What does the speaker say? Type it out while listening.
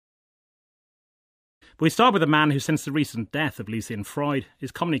We start with a man who, since the recent death of Lucian Freud, is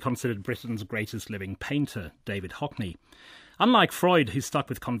commonly considered Britain's greatest living painter, David Hockney. Unlike Freud, who stuck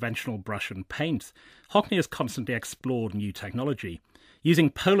with conventional brush and paint, Hockney has constantly explored new technology, using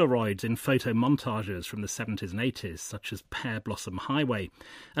Polaroids in photo montages from the 70s and 80s, such as Pear Blossom Highway,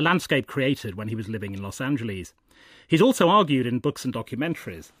 a landscape created when he was living in Los Angeles. He's also argued in books and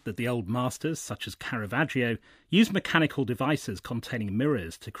documentaries that the old masters, such as Caravaggio, used mechanical devices containing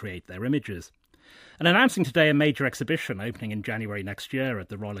mirrors to create their images. And announcing today a major exhibition opening in January next year at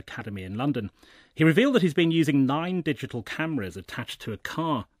the Royal Academy in London, he revealed that he's been using 9 digital cameras attached to a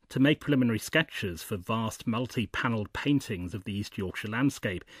car to make preliminary sketches for vast multi-panelled paintings of the East Yorkshire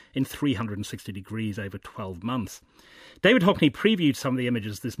landscape in 360 degrees over 12 months. David Hockney previewed some of the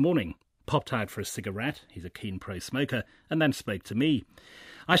images this morning, popped out for a cigarette, he's a keen pro-smoker, and then spoke to me.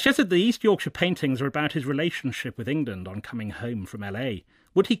 I suggested the East Yorkshire paintings are about his relationship with England on coming home from LA.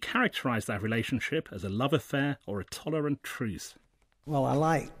 Would he characterise that relationship as a love affair or a tolerant truce? Well, I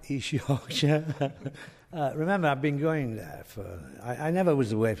like East Yorkshire. Remember, I've been going there I never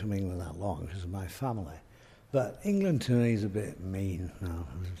was away from England that long because of my family. But England to me is a bit mean now.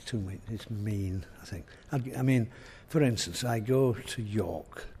 It's too mean. It's mean, I think. I mean, for instance, I go to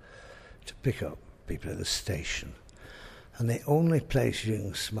York to pick up people at the station. And the only place you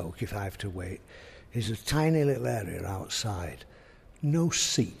can smoke, if I have to wait, is a tiny little area outside. No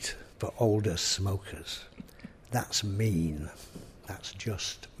seat for older smokers. That's mean. That's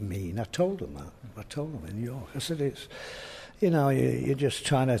just mean. I told them that. I told them in York. I said, it's, you're just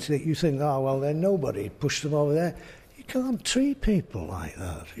trying to, you think, oh, well, they're nobody. Push them over there. You can't treat people like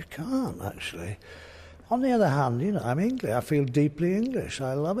that. You can't, actually. On the other hand, I'm English. I feel deeply English.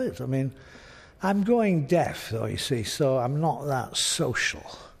 I love it. I mean, I'm going deaf, though, you see, so I'm not that social,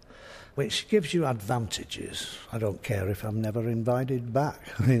 which gives you advantages. I don't care if I'm never invited back.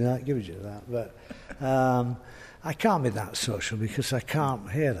 I mean, that gives you that. But I can't be that social because I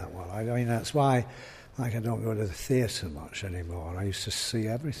can't hear that well. I mean, that's why, I don't go to the theatre much anymore. I used to see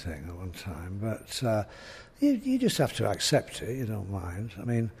everything at one time. But you just have to accept it. You don't mind. I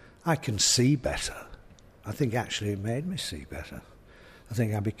mean, I can see better. I think actually it made me see better. I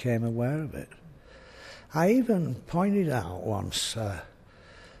think I became aware of it. I even pointed out once, I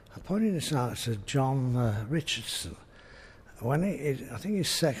pointed this out to John Richardson, when I think his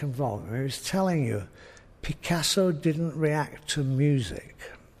second volume, he was telling you Picasso didn't react to music.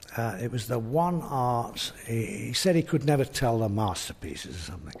 It was the one art, he said he could never tell the masterpieces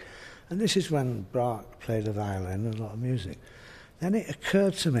or something. And this is when Bach played the violin and a lot of music. Then it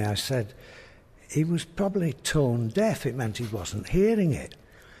occurred to me, I said, he was probably tone deaf. It meant he wasn't hearing it.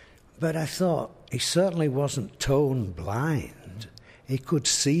 But I thought, he certainly wasn't tone blind. He could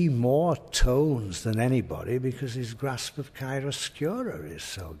see more tones than anybody because his grasp of chiaroscuro is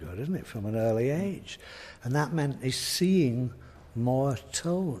so good, isn't it, from an early age. And that meant he's seeing more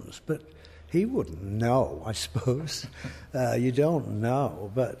tones. But he wouldn't know, I suppose. You don't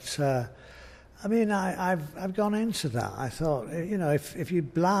know. But, I mean, I've gone into that. I thought, if you're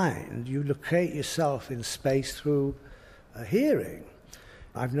blind, you locate yourself in space through hearing.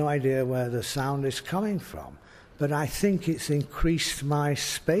 I've no idea where the sound is coming from, but I think it's increased my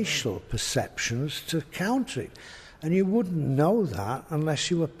spatial perceptions to counter it. And you wouldn't know that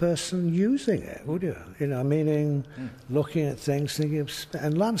unless you were a person using it, would you? Meaning looking at things, thinking of...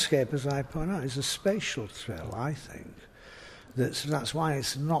 And landscape, as I point out, is a spatial thrill, I think. That's why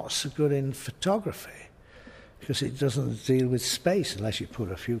it's not so good in photography, because it doesn't deal with space unless you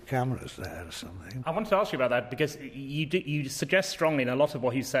put a few cameras there or something. I wanted to ask you about that because you suggest strongly in a lot of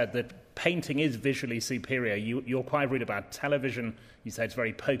what you said that painting is visually superior. You're quite rude about television. You say it's a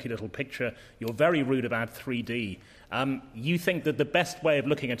very pokey little picture. You're very rude about 3D. You think that the best way of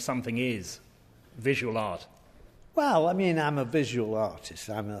looking at something is visual art? Well, I mean, I'm a visual artist.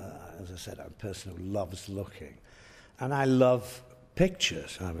 As I said, I'm a person who loves looking. And I love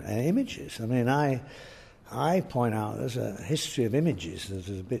pictures, images. I mean, I point out there's a history of images that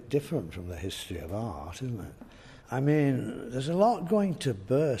is a bit different from the history of art, isn't it? I mean, there's a lot going to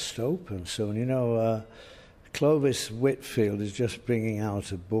burst open soon. Clovis Whitfield is just bringing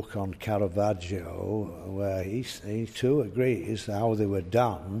out a book on Caravaggio where he too agrees how they were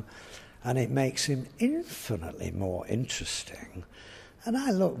done, and it makes him infinitely more interesting. And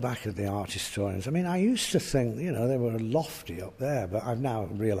I look back at the art historians. I mean, I used to think, they were lofty up there, but I've now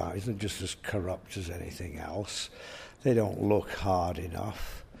realised they're just as corrupt as anything else. They don't look hard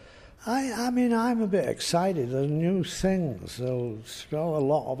enough. I mean, I'm a bit excited. There's new things. They'll throw a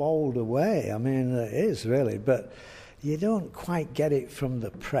lot of old away. I mean, it is really, but you don't quite get it from the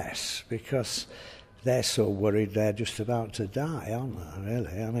press because they're so worried they're just about to die, aren't they,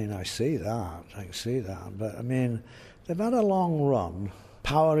 really? I mean, I see that. But, I mean, they've had a long run.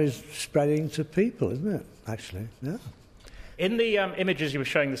 Power is spreading to people, isn't it, actually? Yeah. In the images you were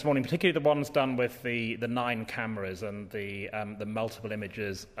showing this morning, particularly the ones done with the 9 cameras and the multiple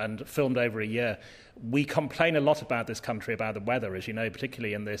images and filmed over a year, we complain a lot about this country, about the weather, as you know,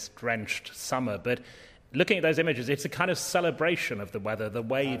 particularly in this drenched summer. But looking at those images, it's a kind of celebration of the weather, the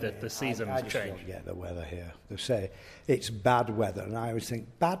way that the seasons I just change. don't get the weather here. They say it's bad weather, and I always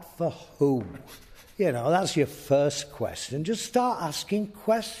think, bad for who? You know, that's your first question. Just start asking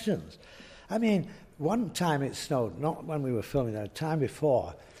questions. I mean, one time it snowed, not when we were filming, the time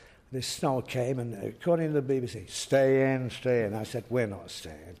before, this snow came, and according to the BBC, stay in. I said, we're not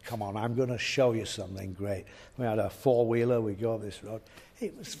staying. Come on, I'm going to show you something great. We had a 4-wheeler, we go up this road.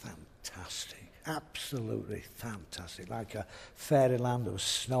 It was fantastic, absolutely fantastic, like a fairyland. There was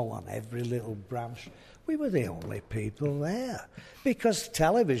snow on every little branch. We were the only people there, because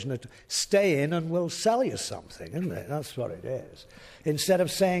television had stay in and we'll sell you something, isn't it? That's what it is. Instead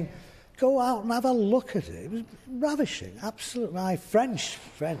of saying, go out and have a look at it. It was ravishing, absolutely. My French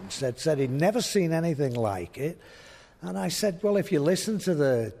friend said he'd never seen anything like it. And I said, well, if you listen to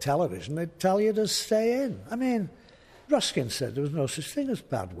the television, they'd tell you to stay in. I mean, Ruskin said there was no such thing as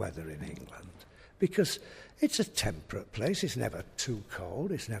bad weather in England, because it's a temperate place. It's never too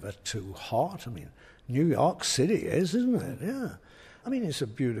cold. It's never too hot. I mean, New York City is, isn't it? Yeah. I mean, it's a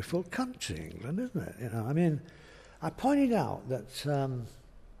beautiful country, England, isn't it? You know, I mean, I pointed out that...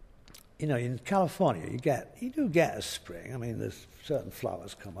 you know, in California, you do get a spring. I mean, there's certain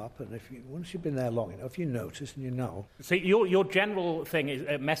flowers come up, and once you've been there long enough, you notice and you know. So your general thing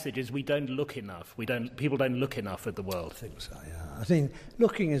message is we don't look enough. People don't look enough at the world. I think so. Yeah. I think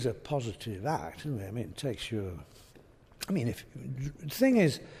looking is a positive act, isn't it? I mean, it takes you. I mean, the thing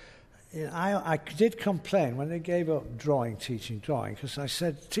is, you know, I did complain when they gave up teaching drawing, because I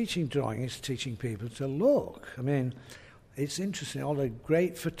said teaching drawing is teaching people to look. I mean. It's interesting, all the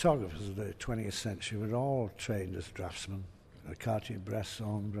great photographers of the 20th century were all trained as draftsmen,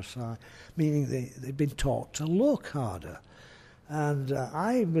 Cartier-Bresson, Brassard, meaning they'd been taught to look harder. And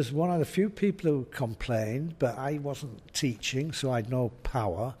I was one of the few people who complained, but I wasn't teaching, so I had no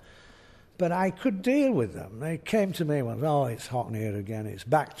power. But I could deal with them. They came to me and went, oh, it's Hockney here again, it's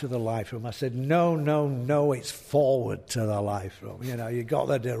back to the life room. I said, no, it's forward to the life room. You know, you got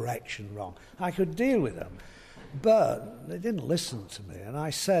the direction wrong. I could deal with them. But they didn't listen to me, and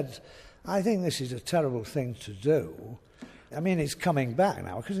I said, I think this is a terrible thing to do. I mean, it's coming back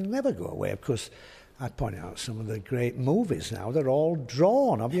now, because it'll never go away. Of course, I point out some of the great movies now, they're all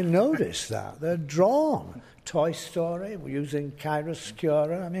drawn. Have you noticed that? They're drawn. Toy Story, we're using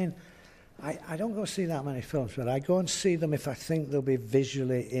chiaroscuro. I mean, I don't go see that many films, but I go and see them if I think they'll be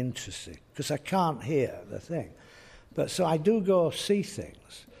visually interesting, because I can't hear the thing. But so I do go see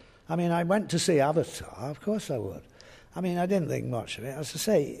things. I mean, I went to see Avatar, of course I would. I mean, I didn't think much of it. As I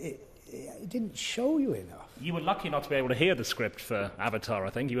say, it didn't show you enough. You were lucky not to be able to hear the script for Avatar,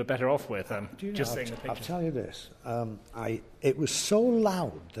 I think. You were better off with just seeing the pictures. I'll tell you this. It was so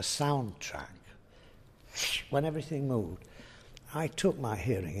loud, the soundtrack, when everything moved. I took my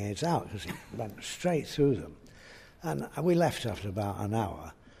hearing aids out because it went straight through them. And we left after about an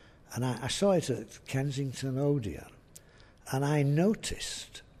hour. And I saw it at Kensington Odeon. And I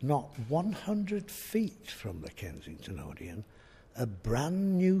noticed... not 100 feet from the Kensington Odeon, a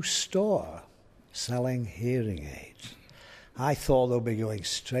brand new store selling hearing aids. I thought they'll be going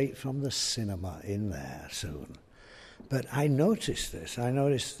straight from the cinema in there soon. But I noticed this. I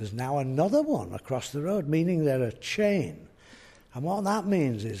noticed there's now another one across the road, meaning they're a chain. And what that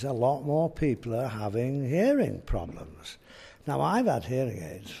means is a lot more people are having hearing problems. Now, I've had hearing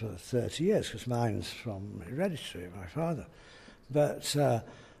aids for 30 years, because mine's from hereditary, my father. But...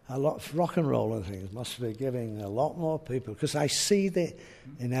 a lot of rock and roll and things must be giving a lot more people, because I see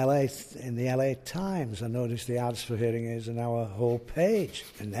in the LA Times, I noticed the ads for hearing aids are now a whole page.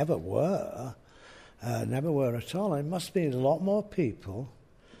 They never were at all. It must be a lot more people,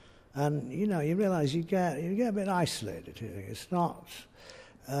 and you know, you realise you get a bit isolated here. It's not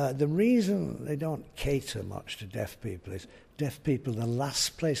the reason they don't cater much to deaf people is deaf people, the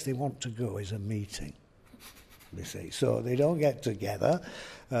last place they want to go is a meeting. You see, so they don't get together,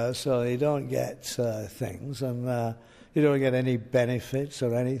 so they don't get things, and you don't get any benefits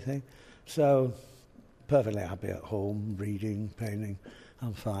or anything. So, perfectly happy at home, reading, painting,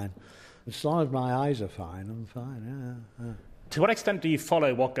 I'm fine. As long as my eyes are fine, I'm fine, yeah. To what extent do you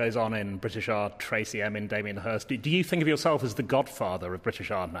follow what goes on in British art, Tracy Emin, Damien Hirst? Do you think of yourself as the godfather of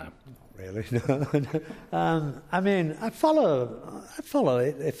British art now? Not really. No. I mean, I follow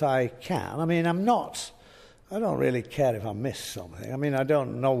it if I can. I mean, I don't really care if I miss something. I mean, I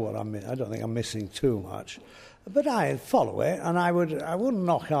don't know what I don't think I'm missing too much. But I follow it, and I wouldn't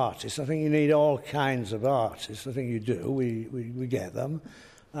knock artists. I think you need all kinds of artists. I think you do. We get them.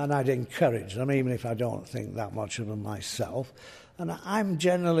 And I'd encourage them, even if I don't think that much of them myself. And I'm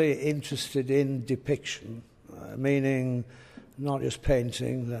generally interested in depiction, meaning not just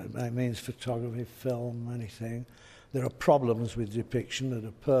painting, that means photography, film, anything. There are problems with depiction that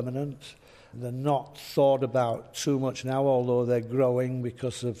are permanent. They're not thought about too much now, although they're growing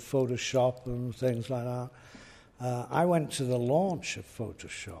because of Photoshop and things like that. I went to the launch of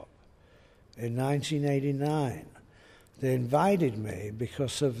Photoshop in 1989. They invited me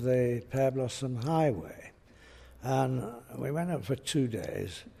because of the Pear Blossom Highway. And we went up for 2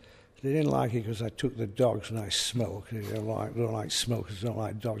 days. They didn't like it because I took the dogs and I smoke. They don't like smokers, don't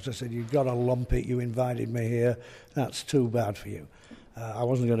like dogs. I said, you've got to lump it. You invited me here. That's too bad for you. I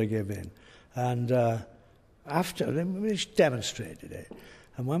wasn't going to give in. And after, we demonstrated it.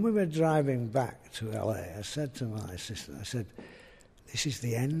 And when we were driving back to LA, I said to my assistant, I said, this is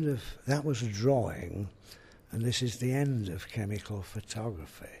the end of, that was a drawing, and this is the end of chemical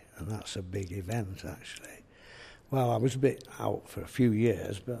photography. And that's a big event, actually. Well, I was a bit out for a few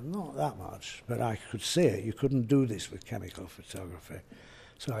years, but not that much. But I could see it. You couldn't do this with chemical photography.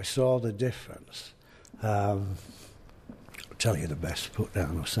 So I saw the difference. I'll tell you the best put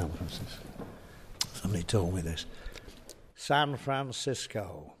down of San Francisco. Somebody told me this. San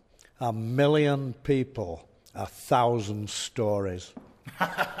Francisco, 1 million people, 1,000 stories.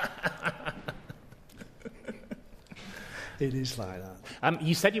 It is like that.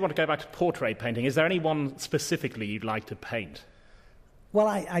 You said you want to go back to portrait painting. Is there anyone specifically you'd like to paint? Well,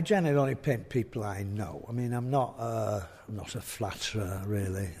 I generally only paint people I know. I mean, I'm not a flatterer,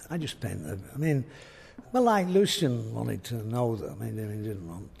 really. I just paint them. I mean, well, like Lucian wanted to know them. I mean, he didn't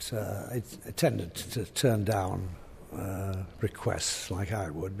want... I tended to turn down requests like I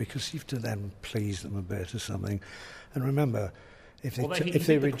would, because you have to then please them a bit or something. And remember, if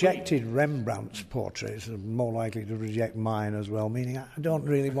they rejected Rembrandt's portraits, they're more likely to reject mine as well, meaning I don't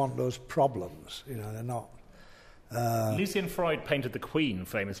really want those problems. You know, they're not... Lucian Freud painted the Queen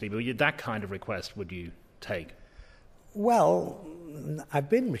famously, but that kind of request would you take? Well, I've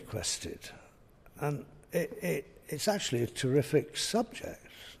been requested, and it's actually a terrific subject.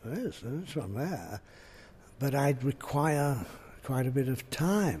 It is, it's from there. But I'd require quite a bit of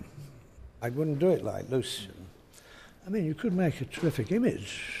time. I wouldn't do it like Lucian. I mean, you could make a terrific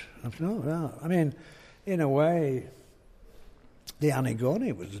image. I've no doubt. I mean, in a way, the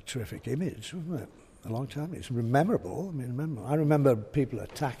Antigone was a terrific image, wasn't it? A long time. It's memorable. I remember people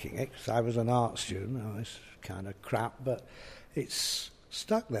attacking it because I was an art student. Oh, it's kind of crap, but it's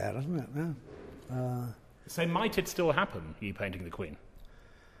stuck there, hasn't it? Yeah. So might it still happen, you painting the Queen?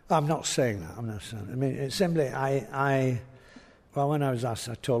 I'm not saying that. I'm not saying that. I mean, it's simply, well, when I was asked,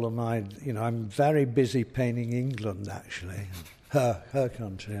 I told them I'm very busy painting England, actually. Her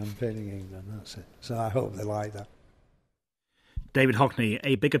country, I'm painting England, that's it. So I hope they like that. David Hockney,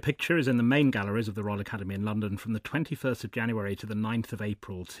 A Bigger Picture is in the main galleries of the Royal Academy in London from the 21st of January to the 9th of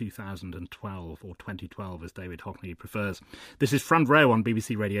April 2012, or 2012 as David Hockney prefers. This is Front Row on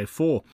BBC Radio 4.